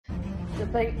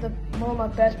one of my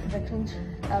best predictions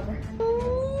ever.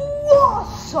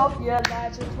 What's up, yeah,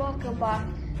 lads? Welcome back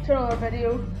to another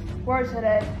video where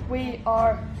today we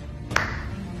are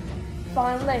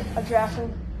finally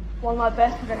addressing one of my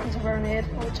best predictions I've ever made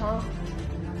on the channel.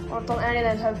 I haven't done any of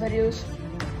them type of videos.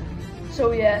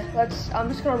 So yeah, I'm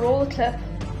just gonna roll the clip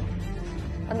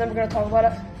and then we're gonna talk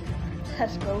about it.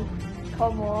 Let's go.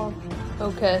 Come on.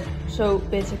 Okay, so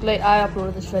basically I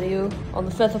uploaded this video on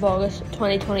the 5th of August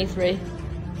 2023.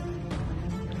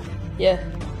 Yeah.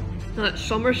 Now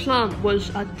SummerSlam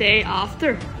was a day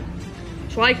after,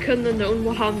 so I couldn't have known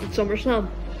what happened at SummerSlam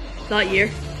that year.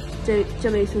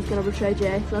 Jimmy Uso's gonna betray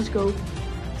Jay. Let's go.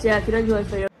 So yeah, if you enjoyed the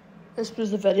video, this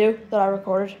was the video that I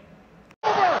recorded.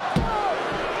 Who the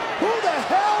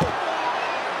hell?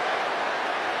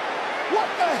 What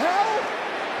the hell?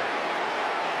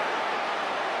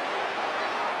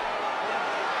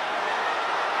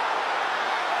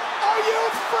 Are you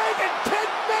freaking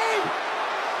kidding me?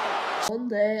 One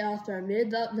day after I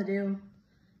made that video,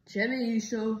 Jimmy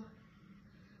Uso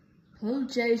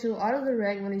pulled Jey Uso out of the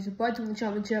ring when he's about to win the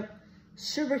championship,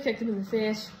 super kicked him in the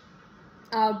face,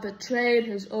 and betrayed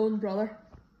his own brother.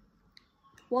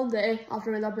 One day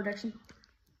after I made that prediction.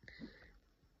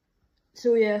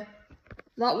 So yeah,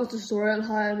 that was the story on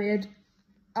how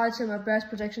I'd say my best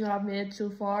prediction that I've made so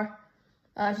far.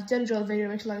 If you did enjoy the video,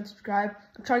 make sure to like and subscribe.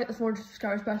 I'm trying to get the 400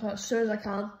 subscribers back as soon as I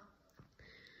can.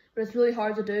 But it's really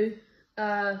hard to do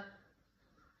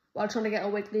while trying to get a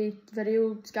weekly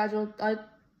video schedule out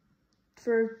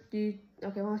for you.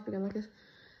 Okay, why am I speaking like this?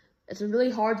 It's really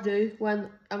hard to do when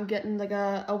I'm getting like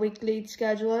a weekly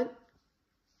schedule out.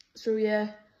 So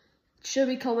yeah, it should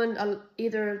be coming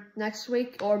either next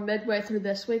week or midway through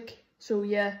this week. So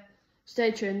yeah,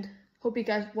 stay tuned. Hope you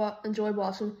guys enjoyed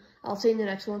watching. I'll see you in the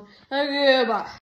next one. Okay, bye.